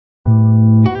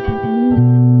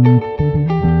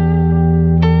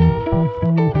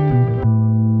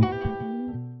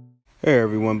Hey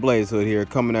everyone, Blaze Hood here,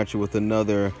 coming at you with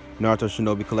another Naruto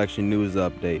Shinobi Collection news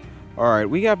update. Alright,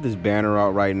 we have this banner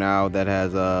out right now that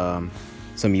has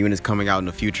some units coming out in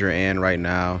the future and right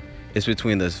now. It's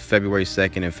between the February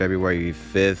 2nd and February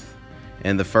 5th.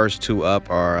 And the first two up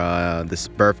are this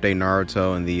birthday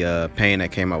Naruto and the pain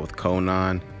that came out with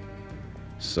Konan.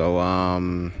 So,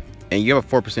 and you have a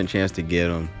 4% chance to get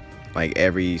them. Like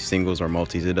every singles or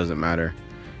multis, it doesn't matter.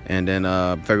 And then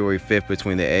February 5th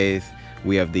between the 8th.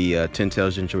 We have the Ten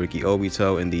Tails Jinchuriki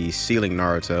Obito and the Ceiling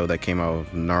Naruto that came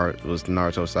out with was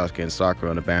Naruto, Sasuke, and Sakura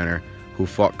on the banner, who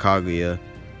fought Kaguya.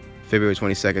 February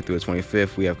 22nd through the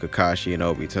 25th, we have Kakashi and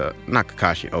Obito. Not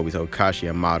Kakashi and Obito,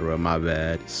 Kakashi and Madara, my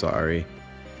bad, sorry.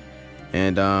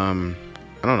 And I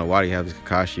don't know why do you have this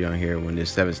Kakashi on here when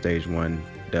this 7th stage one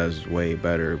does way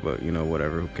better, but you know,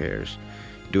 whatever, who cares?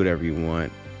 Do whatever you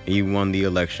want. You won the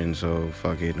election, so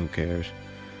fuck it, who cares?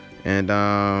 And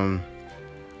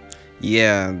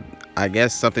yeah, I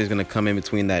guess something's gonna come in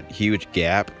between that huge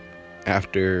gap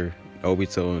after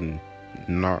Obito and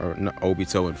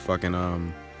Obito and fucking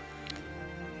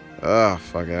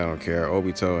fuck it, I don't care.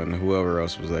 Obito and whoever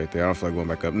else was right there. I don't feel like going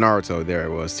back up. Naruto, there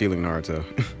it was, Ceiling Naruto.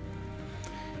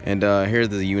 And here's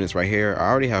the units right here. I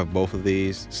already have both of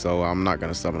these, so I'm not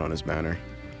gonna summon on this banner.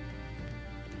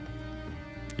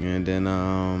 And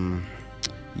then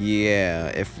yeah,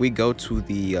 if we go to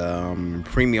the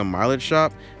premium mileage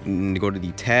shop and go to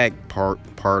the tag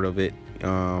part of it,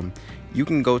 you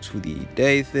can go to the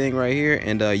day thing right here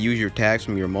and use your tags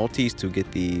from your multis to get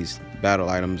these battle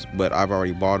items, but I've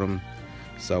already bought them.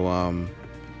 So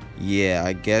yeah,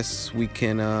 I guess we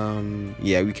can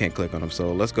yeah, we can't click on them.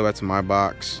 So let's go back to my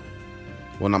box.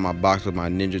 Well, not my box, but my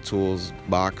Ninja Tools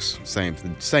box. Same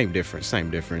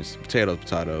difference.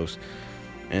 Potatoes,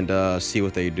 and see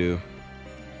what they do.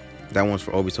 That one's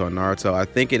for Obito and Naruto. I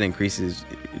think it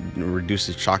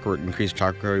reduces chakra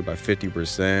rate by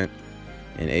 50%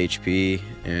 and HP,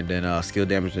 and then skill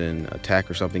damage and attack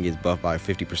or something gets buffed by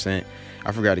 50%.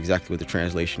 I forgot exactly what the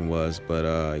translation was,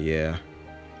 but yeah.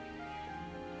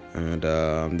 And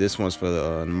this one's for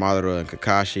the Madara and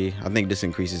Kakashi. I think this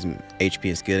increases HP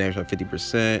and skill damage by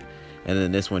 50%, and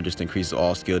then this one just increases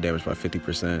all skill damage by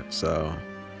 50%. So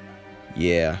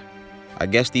yeah, I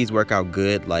guess these work out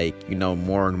good. Like, you know,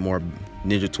 more and more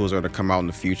Ninja Tools are gonna come out in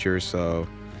the future. So,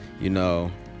 you know,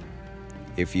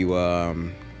 if you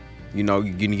you know,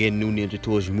 you can get new Ninja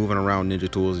Tools, you're moving around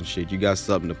Ninja Tools and shit, you got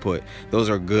something to put.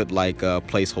 Those are good, like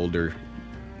placeholder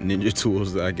Ninja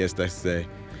Tools, I guess that's say.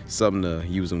 Something to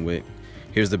use them with.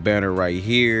 Here's the banner right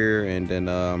here, and then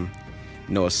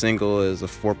you know, a single is a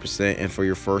 4%, and for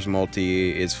your first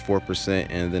multi it's 4%,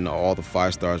 and then all the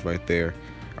 5 stars right there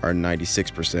are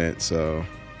 96%. So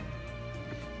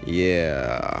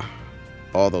yeah,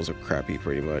 all those are crappy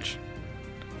pretty much.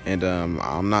 And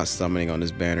I'm not summoning on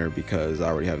this banner because I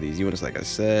already have these units, like I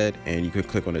said. And you can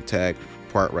click on the tag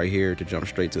part right here to jump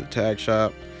straight to the tag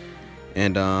shop.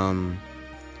 And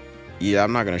yeah,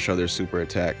 I'm not gonna show their super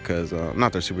attack because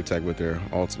not their super attack, but their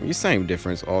ultimate. Same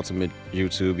difference, ultimate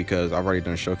jutsu, because I've already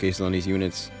done showcases on these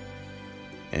units.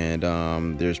 And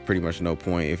there's pretty much no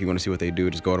point. If you want to see what they do,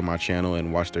 just go to my channel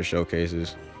and watch their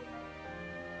showcases.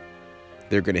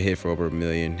 They're gonna hit for over 1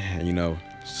 million, you know,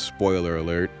 spoiler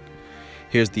alert.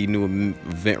 Here's the new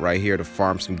event right here to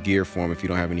farm some gear for them if you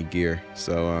don't have any gear.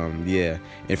 So yeah,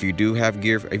 if you do have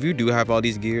gear, if you do have all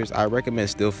these gears, I recommend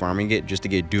still farming it just to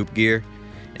get dupe gear,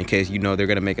 in case, you know, they're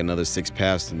gonna make another 6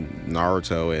 paths in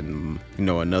Naruto and, you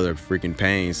know, another freaking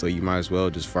pain. So you might as well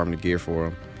just farm the gear for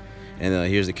them. And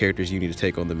here's the characters you need to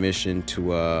take on the mission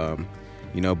to,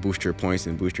 you know, boost your points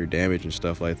and boost your damage and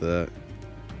stuff like that.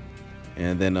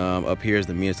 And then up here is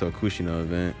the Minato Kushina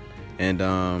event.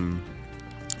 And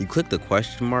you click the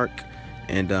question mark,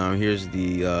 and here's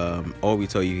the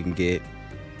Obito you can get.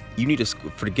 You need to,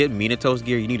 to get Minato's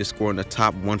gear, you need to score in the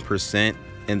top 1%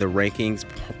 in the rankings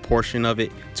portion of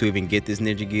it to even get this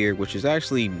ninja gear, which is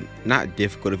actually not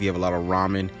difficult if you have a lot of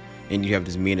ramen and you have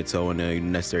this Minato and the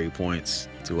necessary points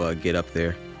to get up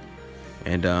there.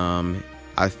 And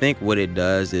I think what it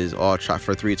does is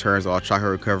for 3 turns, all chakra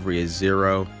recovery is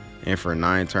 0, and for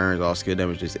 9 turns, all skill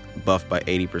damage is buffed by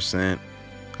 80%.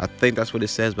 I think that's what it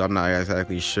says, but I'm not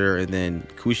exactly sure. And then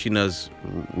Kushina's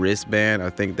wristband, I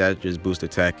think that just boosts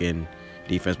attack and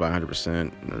defense by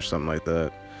 100% or something like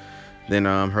that. Then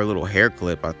her little hair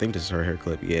clip, I think this is her hair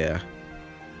clip, yeah.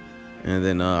 And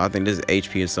then I think this is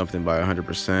HP and something by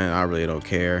 100%. I really don't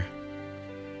care.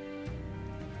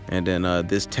 And then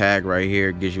this tag right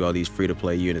here gives you all these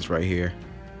free-to-play units right here.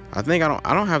 I think I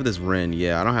don't have this Ren.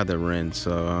 Yeah, I don't have the Ren.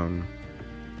 So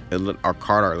our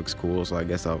card art looks cool, so I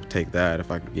guess I'll take that if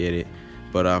I can get it.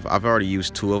 But I've already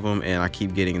used 2 of them, and I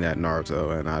keep getting that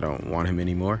Naruto, and I don't want him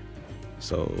anymore.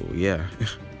 So yeah.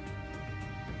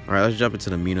 All right, let's jump into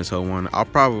the Minato one. I'll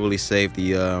probably save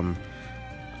the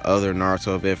other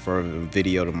Naruto event for a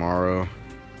video tomorrow.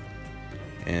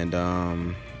 And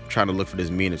trying to look for this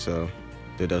Minato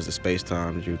that does the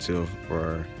space-time jutsu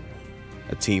for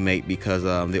a teammate, because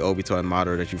the Obito and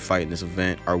Madara that you fight in this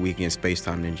event are weak in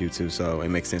space-time ninjutsu, so it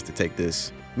makes sense to take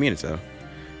this Minato.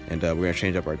 And we're gonna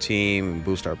change up our team and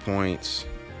boost our points.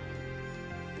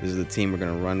 This is the team we're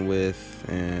gonna run with,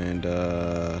 and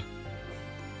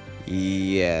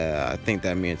yeah, I think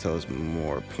that Minato is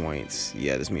more points.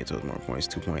 Yeah, this Minato is more points,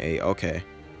 2.8. Okay,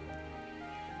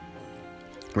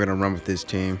 we're gonna run with this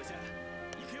team.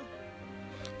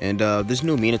 And this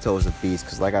new Minato is a beast,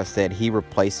 because like I said, he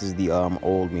replaces the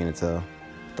old Minato,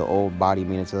 the old body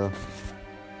Minato.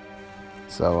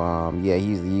 So yeah,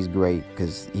 he's great,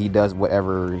 because he does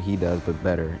whatever he does but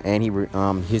better, and he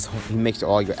makes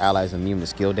all your allies immune to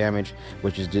skill damage,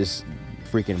 which is just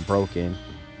freaking broken.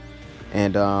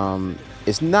 And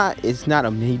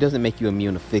he doesn't make you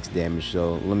immune to fixed damage.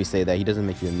 So let me say that he doesn't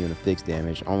make you immune to fixed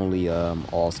damage, only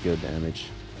all skill damage,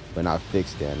 but not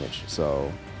fixed damage. So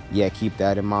yeah, keep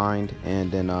that in mind.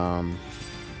 And then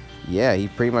yeah, he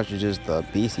pretty much is just a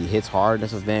beast. He hits hard in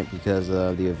this event because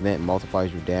the event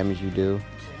multiplies your damage you do,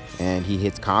 and he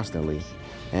hits constantly.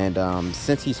 And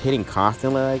since he's hitting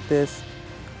constantly like this,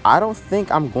 I don't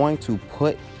think I'm going to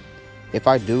put, if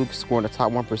I do score in the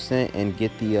top 1% and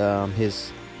get the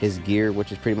his gear,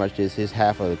 which is pretty much just his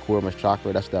half of the Kurama's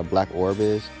chakra, that's what that black orb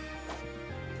is.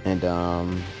 And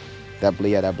that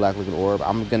black looking orb,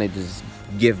 I'm gonna just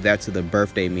give that to the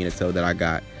birthday Minato that I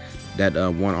got, that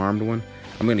one-armed one.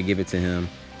 I'm gonna give it to him,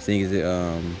 seeing as it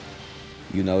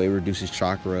you know, it reduces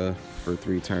chakra for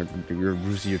 3 turns. It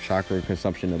reduces your chakra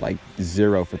consumption to like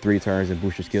 0 for 3 turns and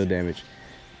boosts your skill damage.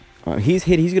 He's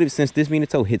gonna, since this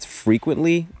Minato hits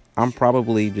frequently, I'm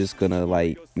probably just gonna,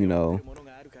 like, you know,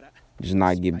 just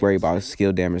not get worried about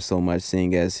skill damage so much,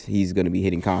 seeing as he's gonna be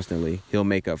hitting constantly. He'll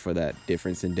make up for that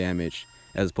difference in damage,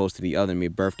 as opposed to the other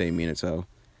birthday Minato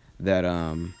that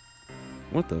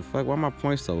what the fuck, why are my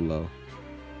points so low?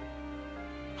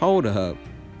 Hold up,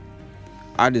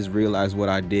 I just realized what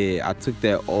I did. I took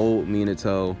that old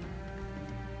Minato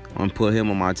and put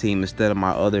him on my team instead of my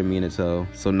other Minato,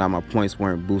 so now my points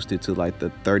weren't boosted to like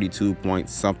the 32 point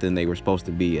something they were supposed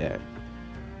to be at.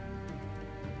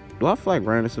 Do I feel like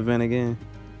running this event again?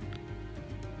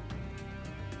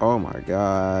 Oh my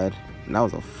god, that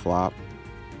was a flop.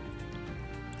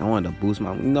 I wanted to boost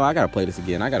my, no, I gotta play this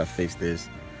again. I gotta fix this.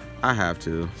 I have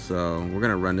to. So we're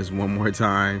gonna run this one more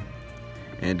time,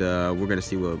 and we're gonna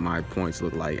see what my points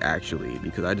look like actually,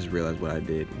 because I just realized what I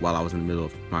did while I was in the middle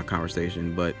of my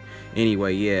conversation. But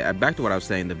anyway, yeah, back to what I was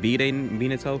saying. The B-Day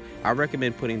Minato, I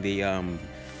recommend putting the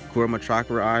Kurama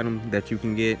Chakra item that you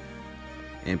can get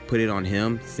and put it on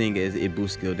him, seeing as it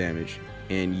boosts skill damage.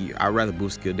 And I'd rather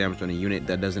boost skill damage on a unit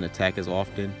that doesn't attack as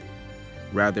often,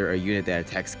 rather a unit that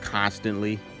attacks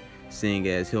constantly, seeing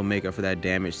as he'll make up for that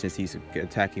damage since he's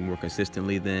attacking more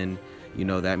consistently than, you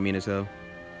know, that Minato.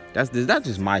 That's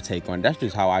just my take on it. That's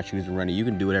just how I choose to run it. You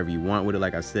can do whatever you want with it,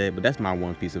 like I said, but that's my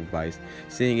one piece of advice.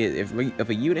 Seeing it, if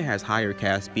a unit has higher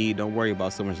cast speed, don't worry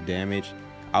about so much damage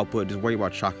output, just worry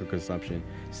about chakra consumption,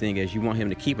 seeing as you want him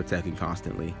to keep attacking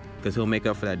constantly, because he'll make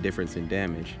up for that difference in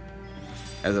damage,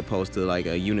 as opposed to like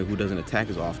a unit who doesn't attack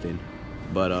as often,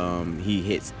 but he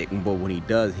hits, but when he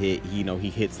does hit, you know, he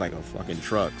hits like a fucking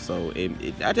truck. So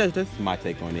that's my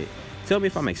take on it. Tell me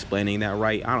if I'm explaining that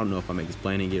right. I don't know if I'm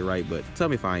explaining it right, but tell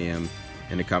me if I am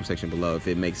in the comment section below, if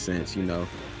it makes sense. You know,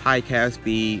 high cast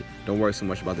speed, don't worry so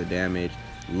much about the damage.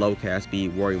 Low cast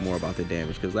speed, worry more about the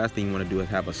damage, because last thing you want to do is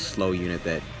have a slow unit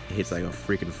that hits like a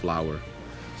freaking flower.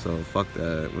 So fuck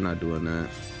that, we're not doing that.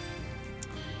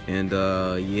 And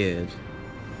yeah,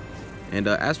 and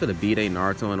as for the B-Day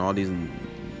Naruto and all these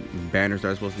banners that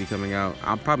are supposed to be coming out,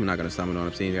 I'm probably not gonna summon on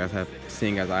them,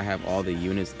 seeing as I have all the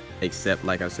units except,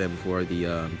 like I said before,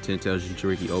 the Ten-Tail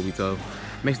Jinchuriki Obito.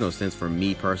 Makes no sense for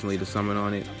me personally to summon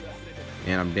on it,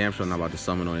 and I'm damn sure not about to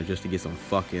summon on it just to get some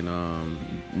fucking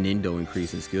Nindo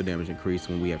increase and skill damage increase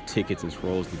when we have tickets and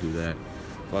scrolls to do that.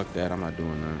 Fuck that, I'm not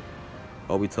doing that.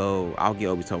 Obito, I'll get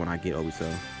Obito when I get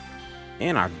Obito.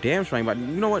 And I damn sure ain't about,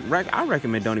 you know what, I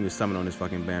recommend don't even summon on this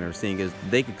fucking banner, seeing as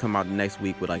they could come out next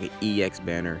week with like an EX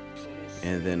banner,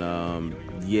 and then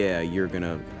yeah, you're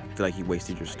gonna feel like you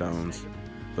wasted your stones.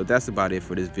 But that's about it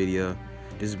for this video.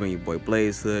 This has been your boy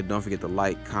Blaze Hood. Don't forget to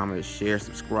like, comment, share,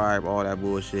 subscribe, all that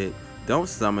bullshit. Don't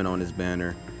summon on this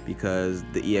banner, because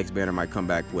the EX banner might come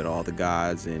back with all the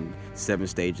gods and 7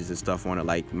 stages and stuff on it,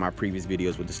 like my previous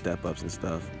videos with the step ups and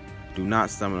stuff. Do not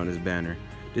summon on this banner.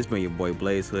 This been your boy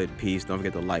Blaze Hood. Peace. Don't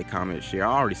forget to like, comment, share.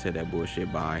 I already said that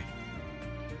bullshit. Bye.